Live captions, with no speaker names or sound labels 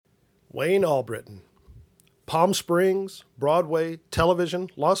Wayne Albritton, Palm Springs, Broadway, television,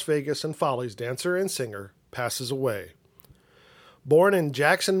 Las Vegas, and Follies dancer and singer, passes away. Born in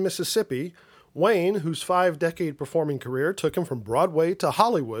Jackson, Mississippi, Wayne, whose 5-decade performing career took him from Broadway to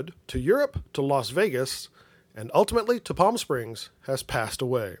Hollywood, to Europe, to Las Vegas, and ultimately to Palm Springs, has passed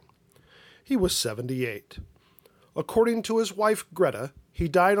away. He was 78. According to his wife, Greta, he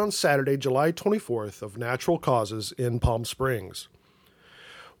died on Saturday, July 24th, of natural causes in Palm Springs.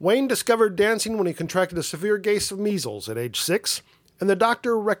 Wayne discovered dancing when he contracted a severe case of measles at age 6, and the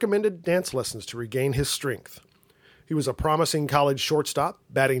doctor recommended dance lessons to regain his strength. He was a promising college shortstop,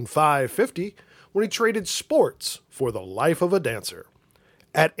 batting .550, when he traded sports for the life of a dancer.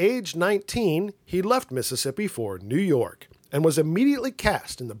 At age 19, he left Mississippi for New York and was immediately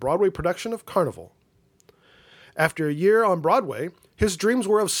cast in the Broadway production of Carnival. After a year on Broadway, his dreams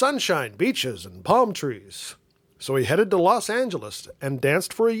were of sunshine, beaches, and palm trees. So he headed to Los Angeles and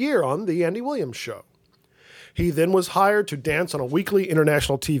danced for a year on The Andy Williams Show. He then was hired to dance on a weekly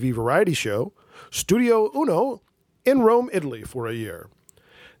international TV variety show, Studio Uno, in Rome, Italy, for a year.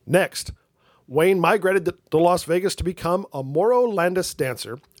 Next, Wayne migrated to Las Vegas to become a Moro Landis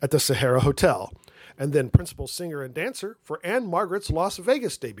dancer at the Sahara Hotel, and then principal singer and dancer for Anne Margaret's Las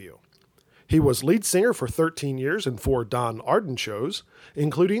Vegas debut. He was lead singer for 13 years in 4 Don Arden shows,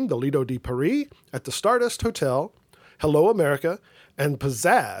 including the Lido di Paris at the Stardust Hotel, Hello America, and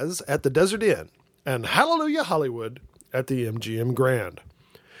Pizzazz at the Desert Inn, and Hallelujah Hollywood at the MGM Grand.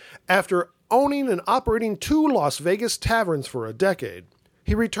 After owning and operating 2 Las Vegas taverns for a decade,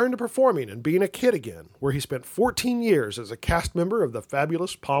 he returned to performing and being a kid again, where he spent 14 years as a cast member of the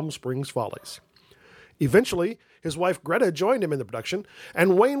fabulous Palm Springs Follies. Eventually, his wife Greta joined him in the production,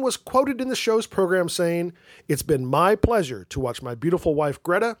 and Wayne was quoted in the show's program saying, "It's been my pleasure to watch my beautiful wife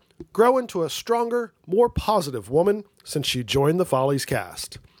Greta grow into a stronger, more positive woman since she joined the Follies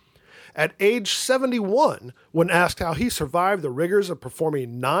cast." At age 71, when asked how he survived the rigors of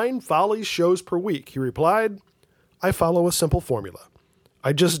performing 9 Follies shows per week, he replied, "I follow a simple formula.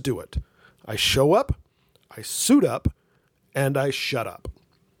 I just do it. I show up, I suit up, and I shut up."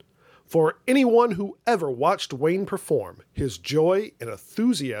 For anyone who ever watched Wayne perform, his joy and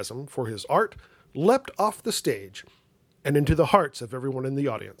enthusiasm for his art leapt off the stage and into the hearts of everyone in the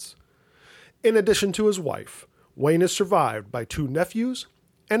audience. In addition to his wife, Wayne is survived by 2 nephews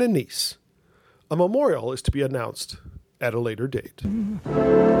and a niece. A memorial is to be announced at a later date.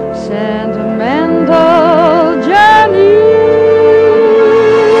 Sentimental journey.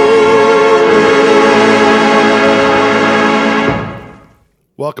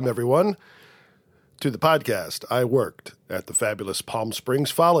 Welcome, everyone, to the podcast. I worked at the fabulous Palm Springs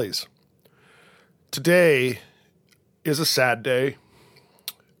Follies. Today is a sad day.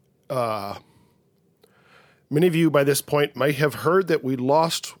 Many of you by this point might have heard that we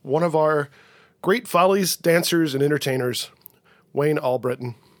lost one of our great Follies dancers and entertainers, Wayne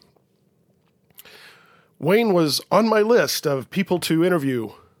Albritton. Wayne was on my list of people to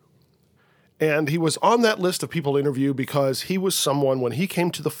interview. And he was on that list of people to interview because he was someone, when he came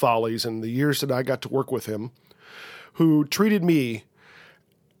to the Follies in the years that I got to work with him, who treated me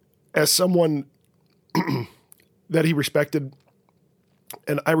as someone that he respected,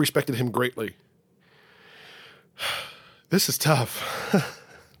 and I respected him greatly. This is tough.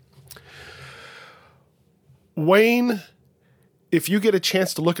 Wayne, if you get a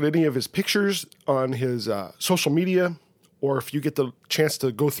chance to look at any of his pictures on his social media, or if you get the chance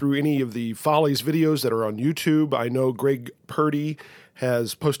to go through any of the Follies videos that are on YouTube, I know Greg Purdy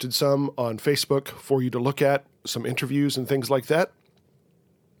has posted some on Facebook for you to look at, some interviews and things like that.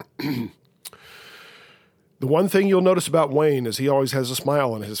 The one thing you'll notice about Wayne is he always has a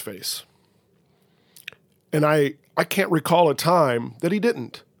smile on his face. And I can't recall a time that he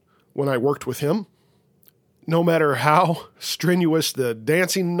didn't when I worked with him. No matter how strenuous the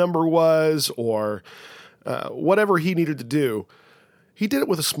dancing number was or whatever he needed to do, he did it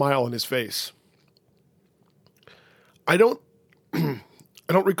with a smile on his face. I don't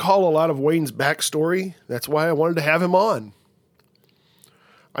recall a lot of Wayne's backstory. That's why I wanted to have him on.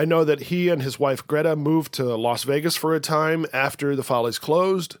 I know that he and his wife Greta moved to Las Vegas for a time after the Follies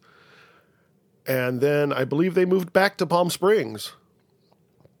closed, and then I believe they moved back to Palm Springs.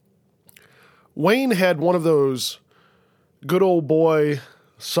 Wayne had one of those good old boy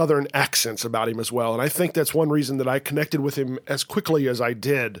Southern accents about him as well. And I think that's one reason that I connected with him as quickly as I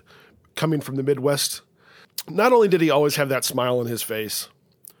did, coming from the Midwest. Not only did he always have that smile on his face,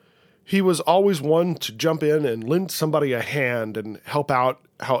 he was always one to jump in and lend somebody a hand and help out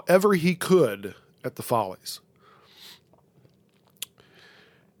however he could at the Follies.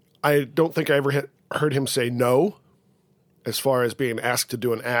 I don't think I ever heard him say no as far as being asked to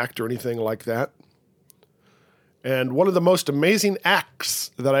do an act or anything like that. And one of the most amazing acts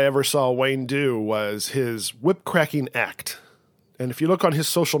that I ever saw Wayne do was his whip cracking act. And if you look on his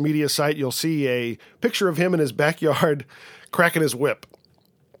social media site, you'll see a picture of him in his backyard cracking his whip.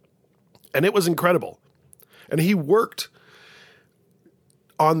 And it was incredible. And he worked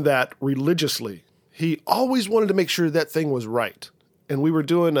on that religiously. He always wanted to make sure that thing was right. And we were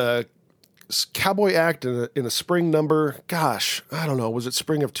doing a cowboy act in a spring number. Gosh, I don't know. Was it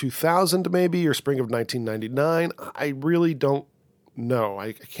spring of 2000 maybe or spring of 1999? I really don't know.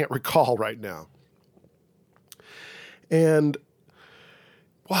 I can't recall right now. And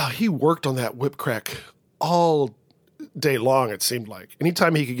wow, he worked on that whip crack all day long, it seemed like.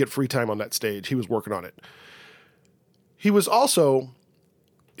 Anytime he could get free time on that stage, he was working on it. He would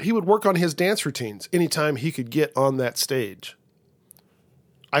work on his dance routines anytime he could get on that stage.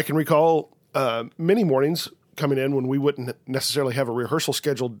 I can recall many mornings coming in when we wouldn't necessarily have a rehearsal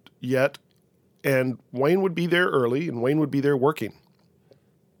scheduled yet, and Wayne would be there early, and Wayne would be there working,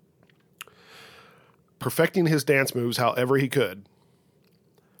 perfecting his dance moves however he could,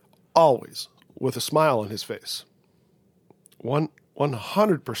 always with a smile on his face,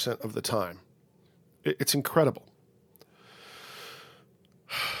 100% of the time. It's incredible.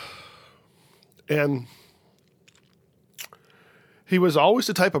 And he was always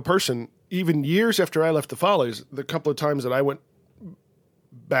the type of person, even years after I left the Follies, the couple of times that I went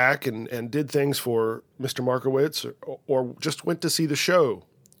back and did things for Mr. Markowitz or just went to see the show,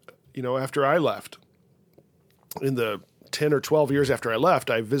 after I left. In the 10 or 12 years after I left,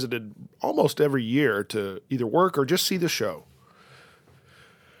 I visited almost every year to either work or just see the show.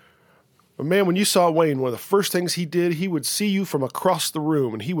 But man, when you saw Wayne, one of the first things he did, he would see you from across the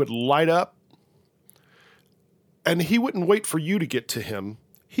room and he would light up. And he wouldn't wait for you to get to him.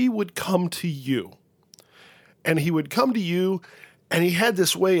 He would come to you. And he would come to you, and he had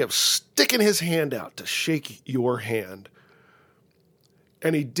this way of sticking his hand out to shake your hand.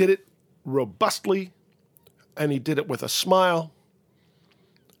 And he did it robustly, and he did it with a smile.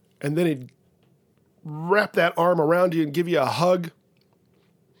 And then he'd wrap that arm around you and give you a hug.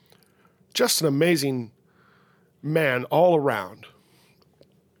 Just an amazing man all around.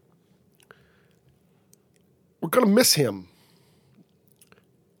 We're going to miss him.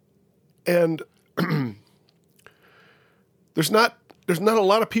 And there's not a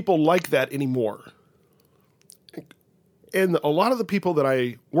lot of people like that anymore. And a lot of the people that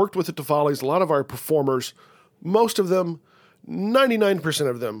I worked with at the Follies, a lot of our performers, most of them, 99%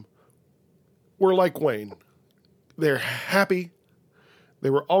 of them, were like Wayne. They're happy.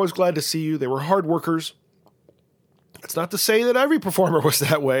 They were always glad to see you. They were hard workers. It's not to say that every performer was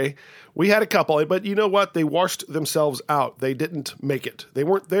that way. We had a couple, but you know what? They washed themselves out. They didn't make it. They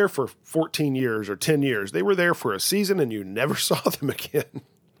weren't there for 14 years or 10 years. They were there for a season and you never saw them again.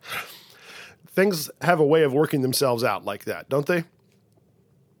 Things have a way of working themselves out like that, don't they?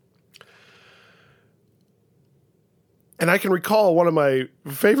 And I can recall one of my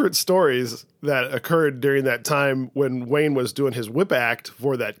favorite stories that occurred during that time when Wayne was doing his whip act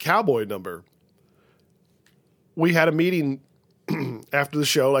for that cowboy number. We had a meeting after the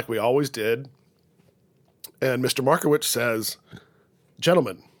show, like we always did, and Mr. Markowitz says,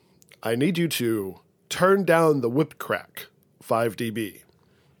 "Gentlemen, I need you to turn down the whip crack 5 dB."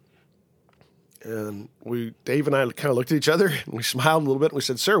 And Dave and I kind of looked at each other, and we smiled a little bit, and we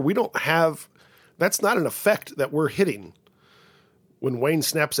said, "Sir, that's not an effect that we're hitting when Wayne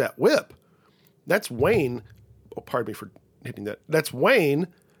snaps that whip. That's Wayne," oh, pardon me for hitting that, "that's Wayne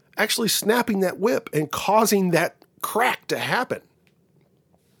actually snapping that whip and causing that crack to happen."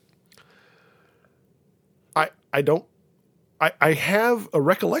 I have a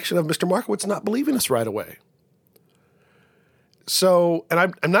recollection of Mr. Markowitz not believing us right away. So, and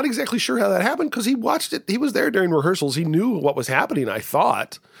I'm not exactly sure how that happened because he watched it. He was there during rehearsals. He knew what was happening, I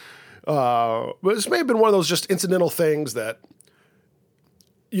thought. But this may have been one of those just incidental things that,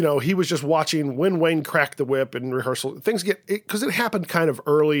 he was just watching when Wayne cracked the whip in rehearsal. Because it happened kind of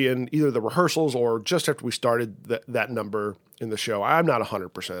early in either the rehearsals or just after we started that number in the show. I'm not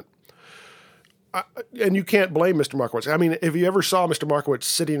 100%. And you can't blame Mr. Markowitz. I mean, if you ever saw Mr. Markowitz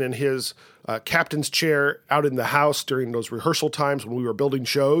sitting in his captain's chair out in the house during those rehearsal times when we were building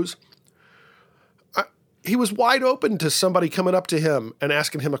shows, he was wide open to somebody coming up to him and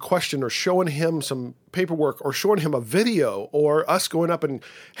asking him a question or showing him some paperwork or showing him a video or us going up and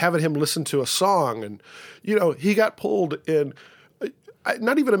having him listen to a song. And, he got pulled in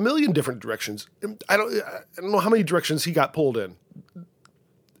not even a million different directions. I don't know how many directions he got pulled in.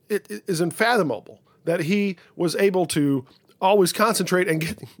 It is unfathomable that he was able to always concentrate and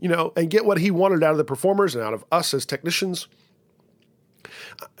get what he wanted out of the performers and out of us as technicians.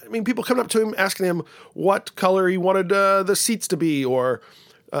 I mean, people coming up to him asking him what color he wanted the seats to be, or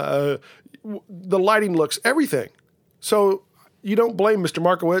the lighting looks, everything. So you don't blame Mr.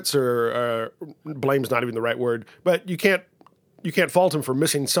 Markowitz, or blame's not even the right word, but you can't fault him for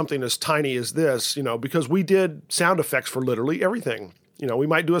missing something as tiny as this, because we did sound effects for literally everything. We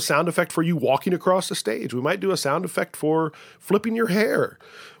might do a sound effect for you walking across the stage. We might do a sound effect for flipping your hair.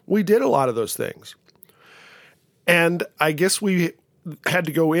 We did a lot of those things. And I guess we had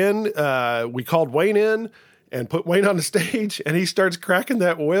to go in. We called Wayne in and put Wayne on the stage, and he starts cracking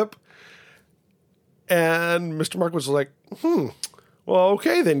that whip. And Mr. Markowitz was like, well,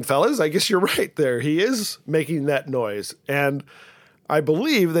 okay then, fellas, I guess you're right there. He is making that noise. And I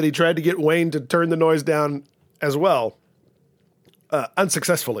believe that he tried to get Wayne to turn the noise down as well.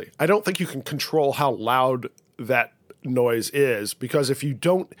 Unsuccessfully. I don't think you can control how loud that noise is, because if you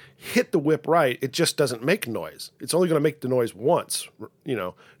don't hit the whip right, it just doesn't make noise. It's only going to make the noise once.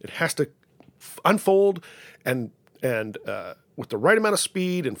 It has to unfold and with the right amount of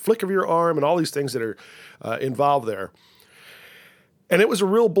speed and flick of your arm and all these things that are involved there. And it was a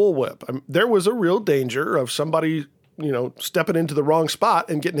real bullwhip. There was a real danger of somebody, stepping into the wrong spot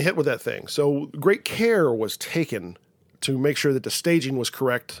and getting hit with that thing. So great care was taken to make sure that the staging was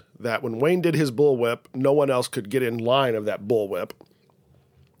correct, that when Wayne did his bullwhip, no one else could get in line of that bullwhip,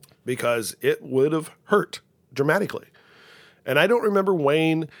 because it would have hurt dramatically. And I don't remember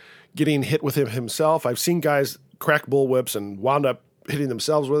Wayne getting hit with him himself. I've seen guys crack bullwhips and wound up hitting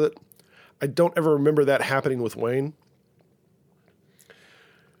themselves with it. I don't ever remember that happening with Wayne.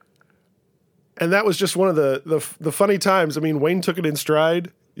 And that was just one of the funny times. I mean, Wayne took it in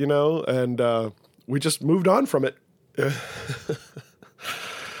stride, and we just moved on from it.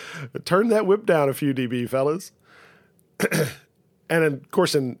 Turn that whip down a few dB, fellas. And of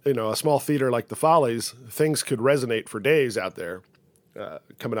course, in a small theater like the Follies, things could resonate for days out there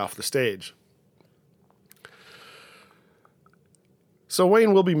coming off the stage. So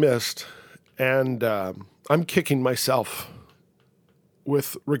Wayne will be missed, and I'm kicking myself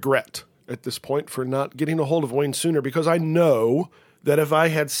with regret at this point for not getting a hold of Wayne sooner, because I know that if I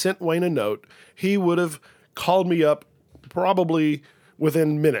had sent Wayne a note, he would have called me up probably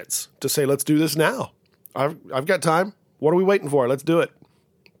within minutes to say, let's do this now. I've got time. What are we waiting for? Let's do it.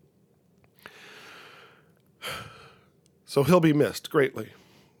 So he'll be missed greatly,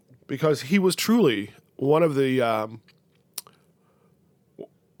 because he was truly one of the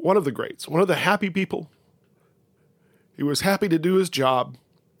greats, one of the happy people. He was happy to do his job.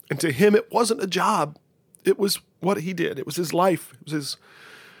 And to him, it wasn't a job. It was what he did. It was his life. It was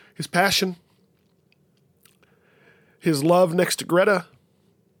his passion. His love next to Greta.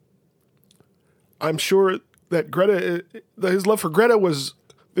 I'm sure that his love for Greta was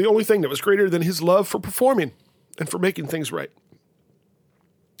the only thing that was greater than his love for performing and for making things right.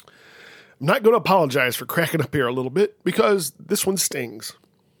 I'm not going to apologize for cracking up here a little bit, because this one stings.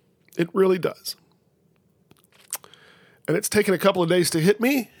 It really does. And it's taken a couple of days to hit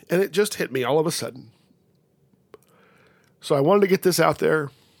me, and it just hit me all of a sudden. So I wanted to get this out there.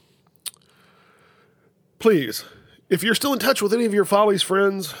 Please, if you're still in touch with any of your Follies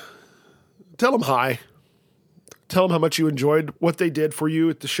friends, tell them hi. Tell them how much you enjoyed what they did for you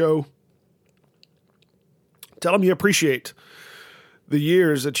at the show. Tell them you appreciate the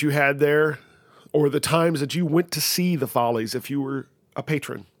years that you had there, or the times that you went to see the Follies if you were a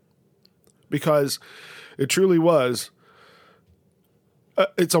patron. Because it truly was,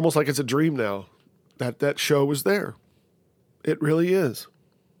 it's almost like it's a dream now that show was there. It really is.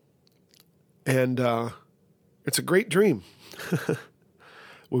 And it's a great dream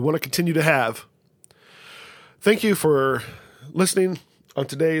we want to continue to have. Thank you for listening on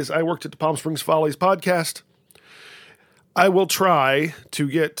today's I Worked at the Palm Springs Follies podcast. I will try to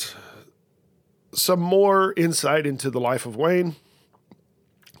get some more insight into the life of Wayne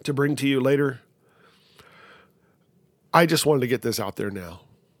to bring to you later. I just wanted to get this out there now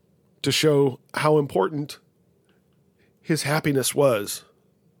to show how important his happiness was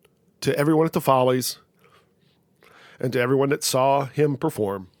to everyone at the Follies and to everyone that saw him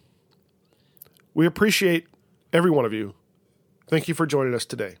perform. We appreciate every one of you. Thank you for joining us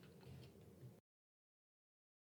today.